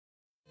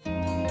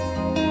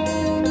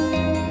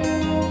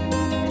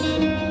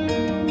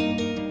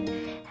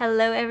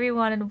Hello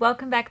everyone and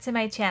welcome back to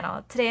my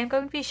channel. Today I'm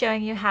going to be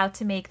showing you how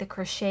to make the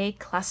crochet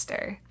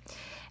cluster.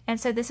 And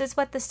so this is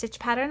what the stitch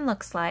pattern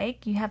looks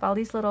like. You have all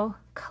these little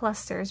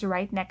clusters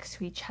right next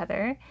to each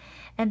other.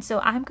 And so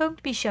I'm going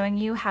to be showing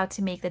you how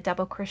to make the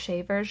double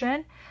crochet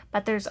version,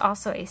 but there's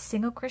also a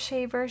single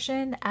crochet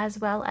version as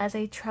well as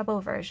a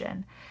treble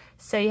version.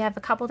 So you have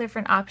a couple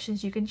different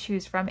options you can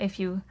choose from if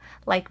you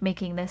like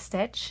making this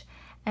stitch.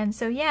 And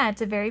so yeah,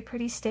 it's a very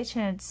pretty stitch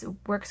and it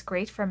works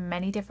great for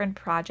many different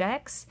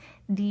projects.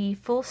 The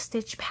full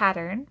stitch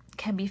pattern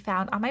can be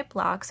found on my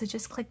blog, so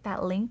just click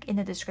that link in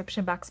the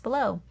description box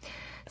below.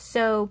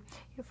 So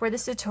for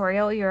this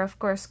tutorial, you're of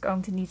course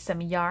going to need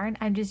some yarn.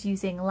 I'm just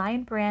using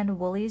Lion Brand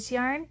Woolies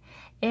yarn,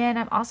 and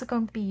I'm also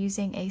going to be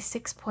using a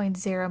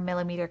 6.0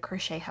 millimeter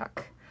crochet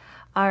hook.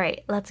 All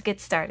right, let's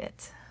get started.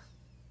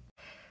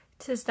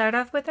 To start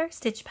off with our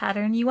stitch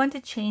pattern, you want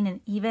to chain an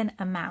even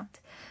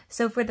amount.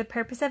 So for the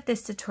purpose of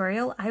this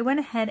tutorial, I went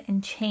ahead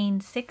and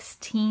chained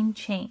 16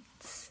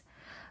 chains.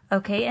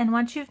 Okay, and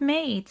once you've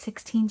made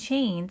 16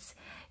 chains,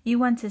 you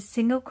want to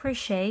single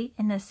crochet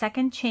in the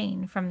second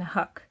chain from the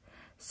hook.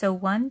 So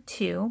 1,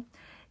 2.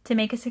 To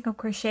make a single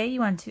crochet,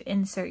 you want to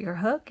insert your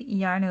hook,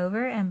 yarn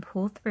over and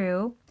pull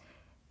through,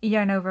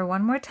 yarn over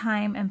one more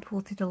time and pull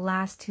through the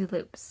last 2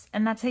 loops.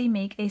 And that's how you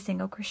make a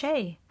single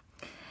crochet.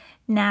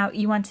 Now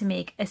you want to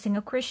make a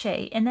single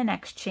crochet in the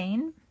next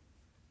chain,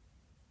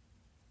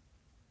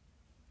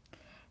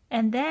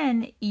 and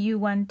then you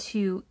want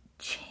to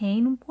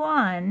chain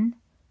 1,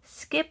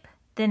 skip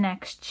the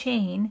next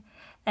chain,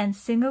 and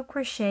single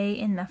crochet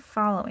in the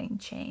following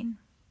chain.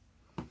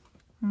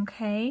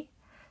 Okay,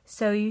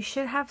 so you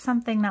should have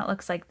something that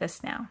looks like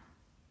this now.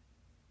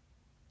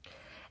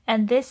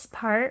 And this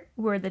part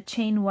where the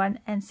chain 1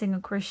 and single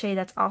crochet,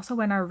 that's also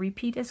when our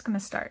repeat is going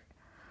to start.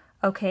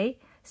 Okay,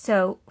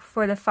 so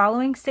for the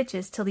following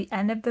stitches till the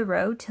end of the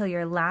row, till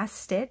your last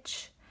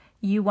stitch,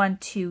 you want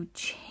to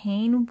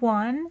chain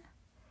 1,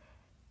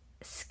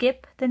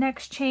 skip the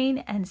next chain,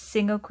 and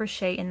single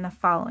crochet in the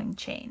following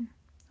chain.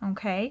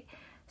 Okay,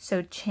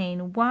 so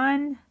chain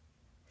 1,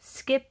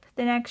 skip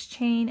the next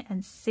chain,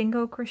 and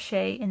single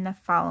crochet in the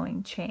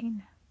following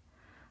chain.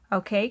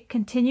 Okay,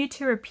 continue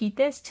to repeat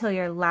this till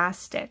your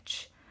last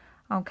stitch.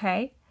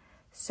 Okay,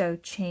 so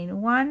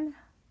chain 1,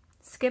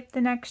 skip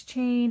the next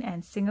chain,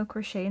 and single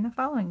crochet in the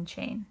following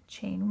chain.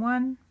 Chain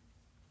 1,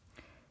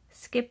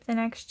 skip the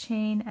next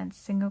chain, and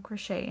single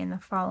crochet in the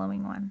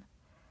following one.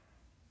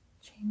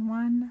 Chain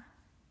 1,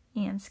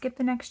 and skip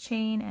the next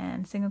chain,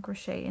 and single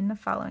crochet in the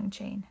following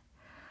chain.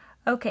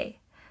 Okay,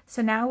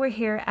 so now we're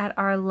here at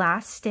our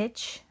last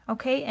stitch,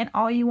 okay, and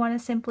all you want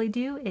to simply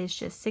do is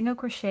just single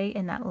crochet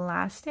in that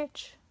last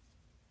stitch.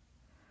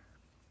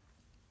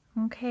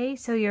 Okay,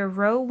 so your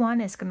row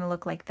 1 is going to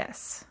look like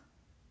this.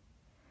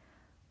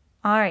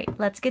 Alright,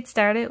 let's get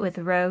started with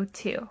row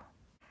 2.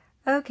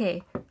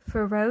 Okay,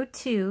 for row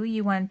 2,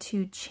 you want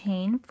to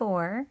chain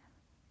 4,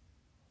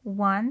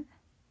 1,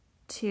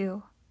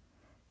 2,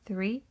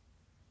 3,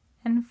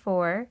 and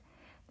 4.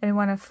 Then we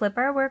want to flip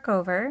our work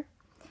over,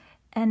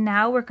 and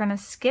now we're going to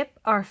skip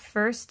our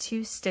first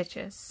 2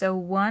 stitches. So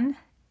 1,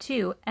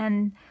 2,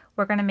 and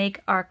we're going to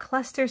make our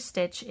cluster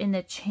stitch in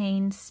the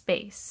chain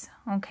space.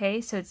 Okay,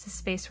 so it's the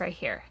space right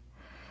here.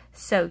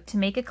 So to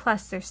make a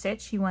cluster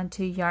stitch, you want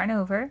to yarn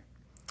over,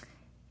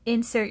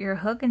 insert your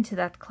hook into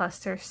that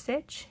cluster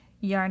stitch,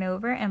 yarn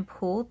over and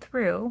pull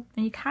through,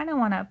 and you kind of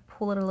want to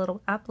pull it a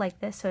little up like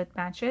this so it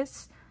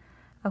matches.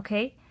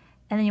 Okay,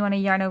 and then you want to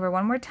yarn over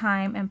one more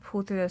time and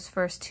pull through those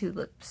first 2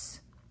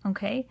 loops.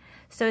 Okay,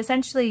 so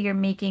essentially you're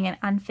making an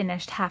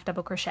unfinished half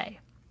double crochet.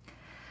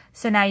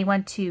 So now you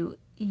want to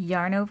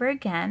yarn over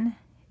again,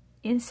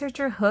 insert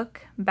your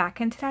hook back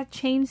into that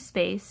chain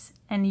space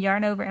and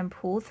yarn over and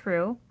pull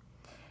through,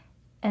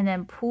 and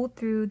then pull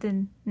through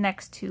the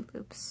next 2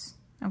 loops.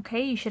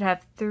 Okay, you should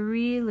have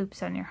 3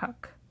 loops on your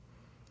hook.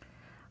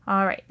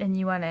 Alright, then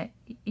you want to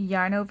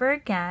yarn over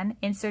again,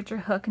 insert your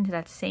hook into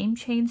that same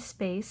chain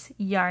space,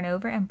 yarn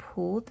over and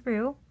pull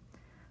through.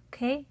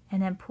 Okay,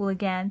 and then pull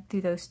again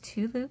through those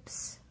 2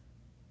 loops.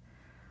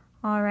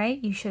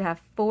 Alright, you should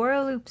have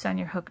 4 loops on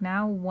your hook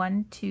now.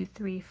 1, 2,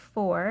 3,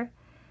 4.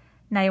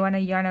 Now you want to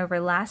yarn over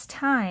last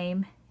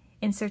time,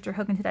 insert your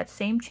hook into that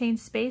same chain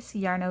space,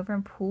 yarn over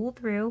and pull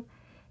through,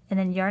 and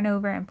then yarn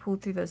over and pull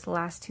through those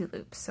last 2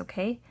 loops.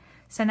 Okay,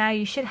 so now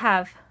you should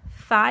have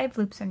 5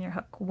 loops on your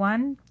hook.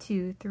 1,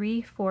 2,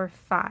 3, 4,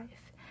 5.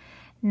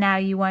 Now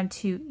you want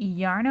to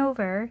yarn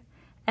over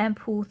and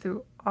pull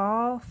through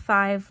all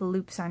 5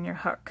 loops on your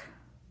hook.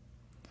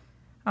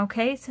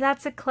 Okay, so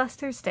that's a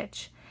cluster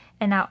stitch.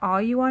 And now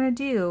all you want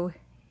to do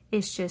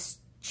is just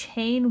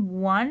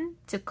chain 1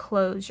 to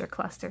close your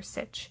cluster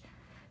stitch.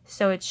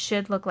 So it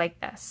should look like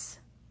this.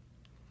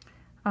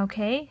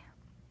 Okay.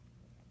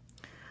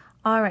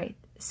 Alright,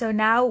 so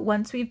now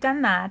once we've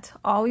done that,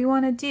 all we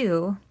want to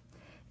do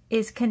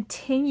is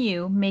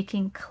continue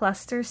making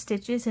cluster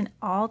stitches in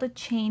all the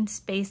chain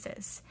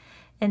spaces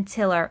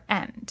until our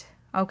end.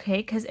 Okay,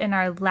 because in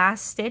our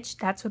last stitch,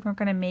 that's when we're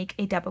going to make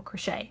a double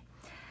crochet.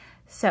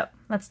 So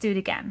let's do it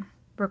again.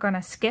 We're going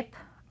to skip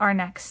our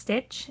next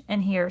stitch,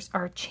 and here's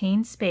our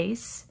chain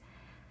space.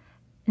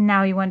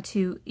 Now you want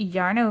to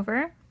yarn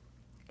over,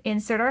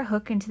 insert our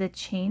hook into the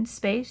chain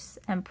space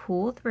and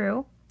pull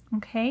through.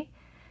 Okay,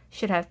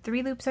 should have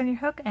 3 loops on your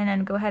hook, and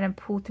then go ahead and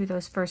pull through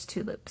those first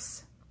 2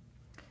 loops.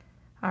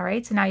 All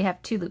right, so now you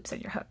have 2 loops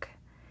on your hook.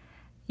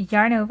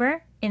 Yarn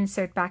over,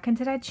 insert back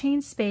into that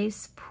chain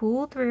space,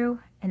 pull through,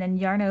 and then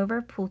yarn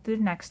over, pull through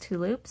the next 2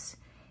 loops.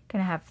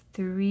 Gonna have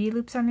 3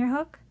 loops on your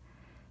hook.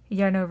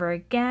 Yarn over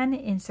again,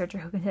 insert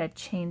your hook into that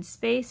chain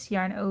space,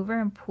 yarn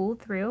over and pull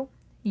through,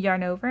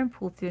 yarn over and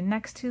pull through the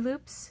next 2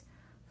 loops,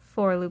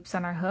 4 loops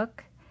on our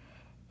hook,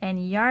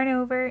 and yarn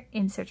over,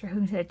 insert your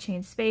hook into that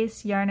chain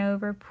space, yarn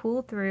over,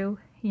 pull through,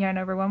 yarn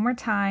over one more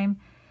time,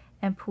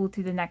 and pull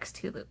through the next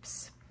 2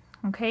 loops.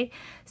 Okay,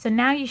 so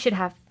now you should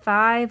have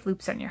 5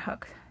 loops on your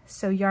hook.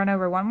 So yarn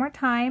over one more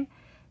time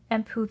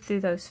and pull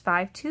through those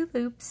 5 2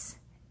 loops,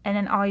 and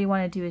then all you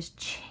want to do is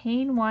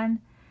chain 1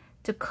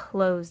 to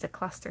close the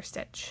cluster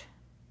stitch.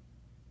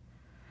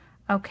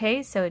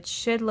 Okay, so it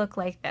should look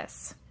like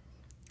this.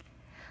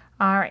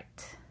 All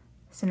right,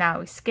 so now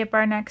we skip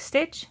our next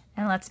stitch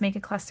and let's make a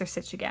cluster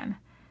stitch again.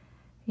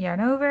 Yarn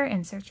over,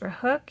 insert your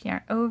hook,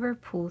 yarn over,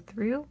 pull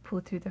through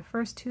the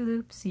first 2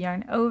 loops,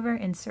 yarn over,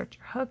 insert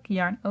your hook,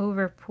 yarn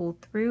over, pull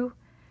through,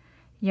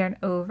 yarn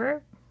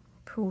over,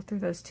 pull through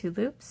those 2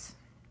 loops,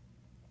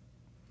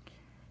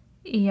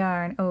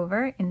 yarn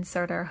over,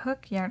 insert our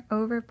hook, yarn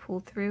over, pull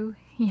through,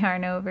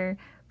 yarn over,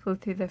 pull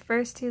through the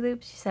first 2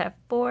 loops. You should have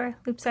 4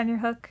 loops on your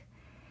hook.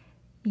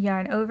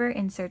 Yarn over,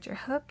 insert your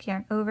hook,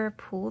 yarn over,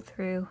 pull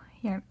through,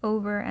 yarn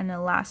over, and the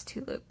last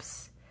 2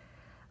 loops.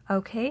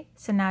 Okay,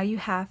 so now you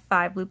have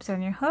 5 loops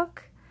on your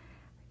hook.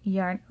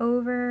 Yarn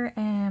over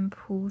and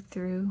pull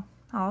through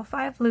all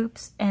 5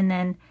 loops, and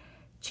then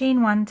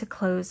chain 1 to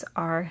close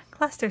our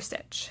cluster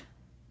stitch.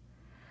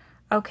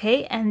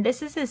 Okay, and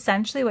this is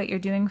essentially what you're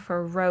doing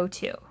for row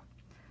 2.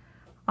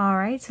 All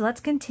right, so let's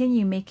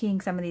continue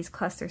making some of these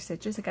cluster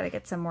stitches. I gotta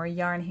get some more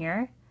yarn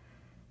here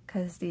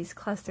because these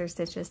cluster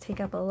stitches take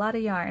up a lot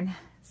of yarn.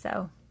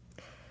 So,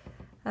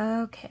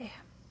 okay.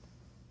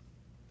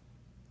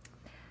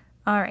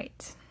 All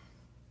right.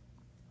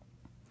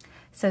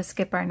 So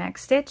skip our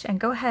next stitch and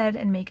go ahead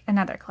and make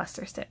another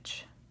cluster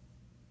stitch.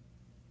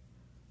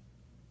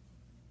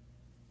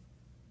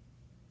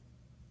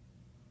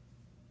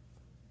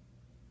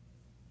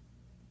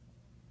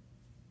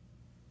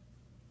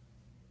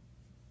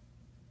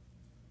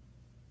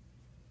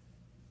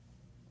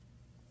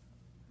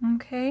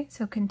 Okay,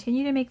 so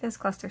continue to make those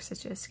cluster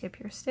stitches. Skip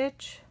your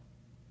stitch.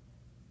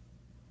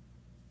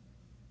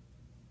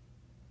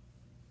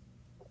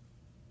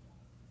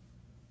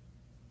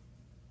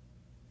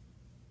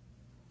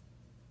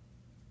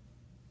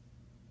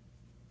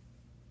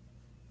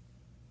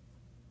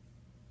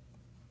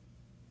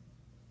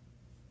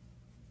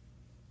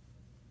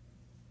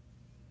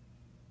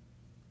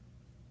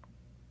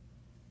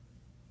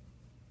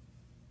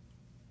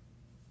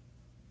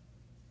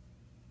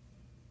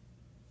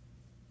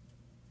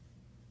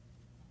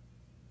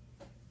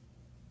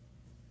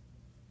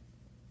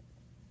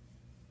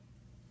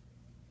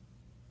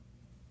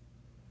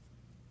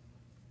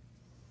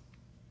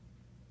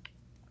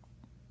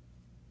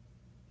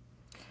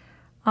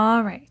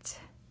 All right,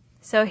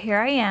 so here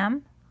I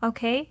am,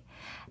 okay,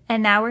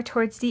 and now we're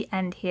towards the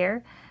end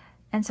here,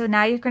 and so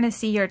now you're going to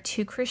see your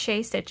 2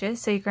 crochet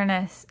stitches. So you're going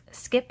to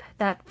skip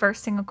that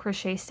first single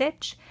crochet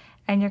stitch,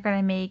 and you're going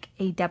to make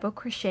a double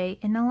crochet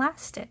in the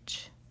last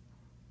stitch.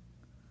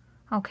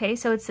 Okay,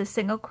 so it's a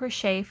single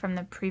crochet from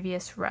the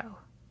previous row.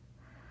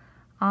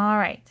 All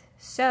right,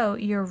 so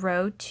your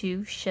row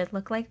 2 should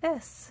look like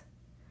this.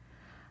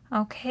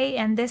 Okay,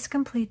 and this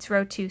completes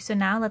row 2, so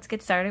now let's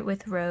get started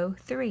with row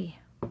 3.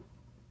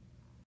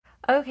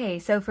 Okay,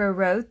 so for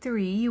row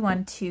 3, you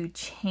want to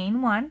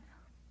chain 1,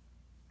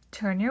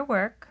 turn your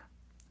work,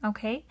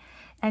 okay,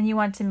 and you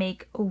want to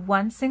make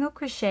 1 single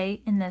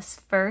crochet in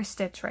this first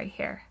stitch right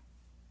here.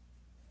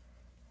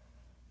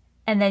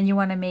 And then you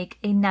want to make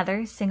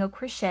another single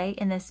crochet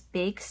in this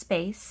big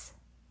space.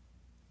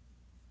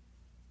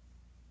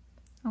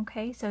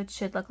 Okay, so it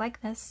should look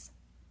like this.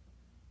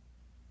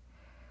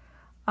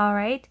 All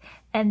right,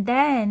 and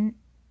then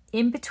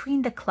in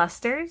between the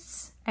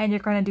clusters, and you're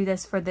going to do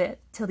this for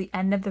till the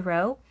end of the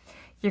row,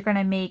 you're going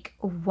to make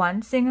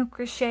 1 single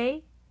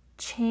crochet,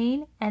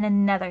 chain, and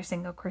another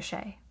single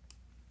crochet.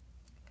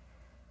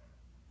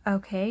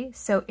 Okay,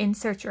 so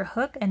insert your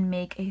hook and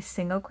make a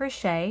single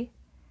crochet,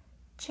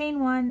 chain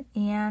 1,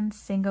 and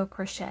single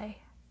crochet.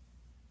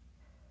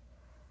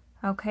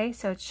 Okay,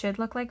 so it should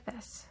look like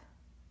this.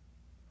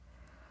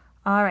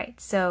 All right,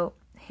 so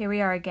here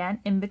we are again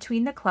in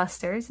between the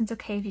clusters. It's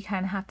okay if you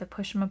kind of have to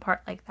push them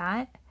apart like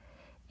that.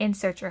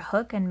 Insert your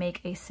hook and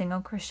make a single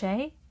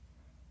crochet,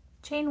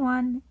 chain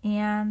 1,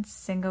 and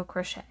single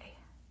crochet.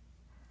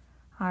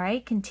 All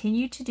right,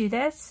 continue to do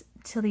this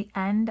till the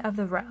end of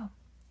the row.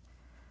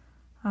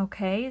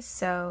 Okay,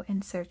 so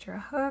insert your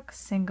hook,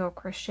 single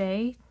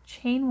crochet,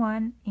 chain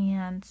 1,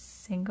 and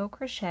single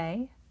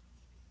crochet.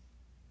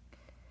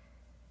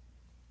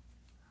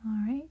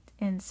 All right,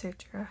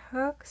 insert your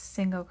hook,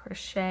 single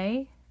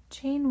crochet,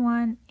 chain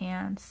 1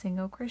 and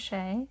single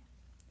crochet,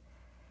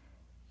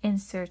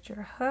 insert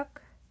your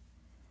hook,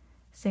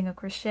 single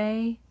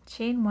crochet,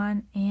 chain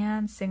 1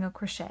 and single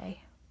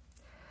crochet.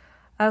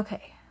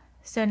 Okay,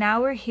 so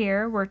now we're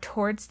here, we're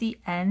towards the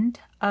end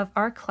of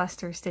our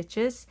cluster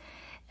stitches,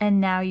 and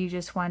now you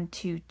just want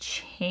to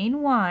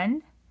chain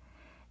 1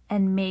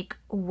 and make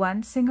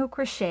 1 single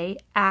crochet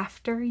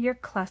after your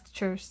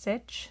cluster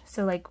stitch,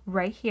 so like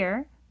right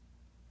here.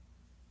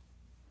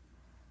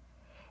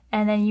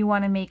 And then you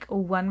want to make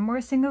 1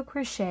 more single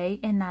crochet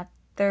in that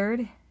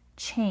 3rd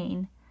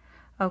chain.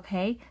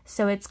 Okay,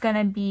 so it's going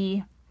to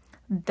be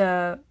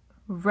the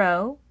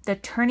row, the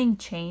turning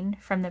chain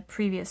from the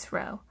previous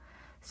row.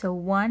 So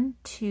 1,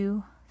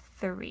 2,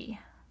 3.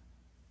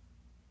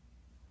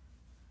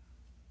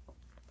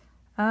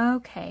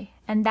 Okay,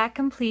 and that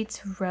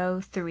completes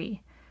row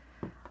 3.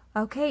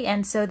 Okay,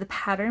 and so the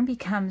pattern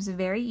becomes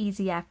very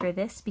easy after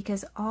this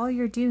because all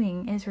you're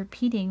doing is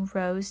repeating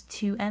rows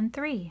 2 and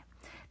 3.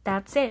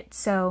 That's it.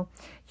 So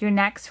your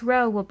next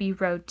row will be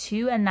row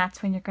 2, and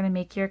that's when you're going to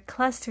make your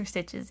cluster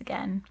stitches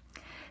again.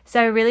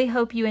 So I really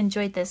hope you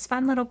enjoyed this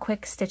fun little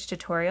quick stitch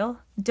tutorial.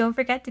 Don't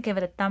forget to give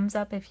it a thumbs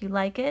up if you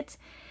like it.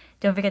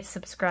 Don't forget to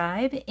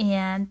subscribe,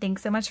 and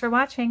thanks so much for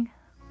watching.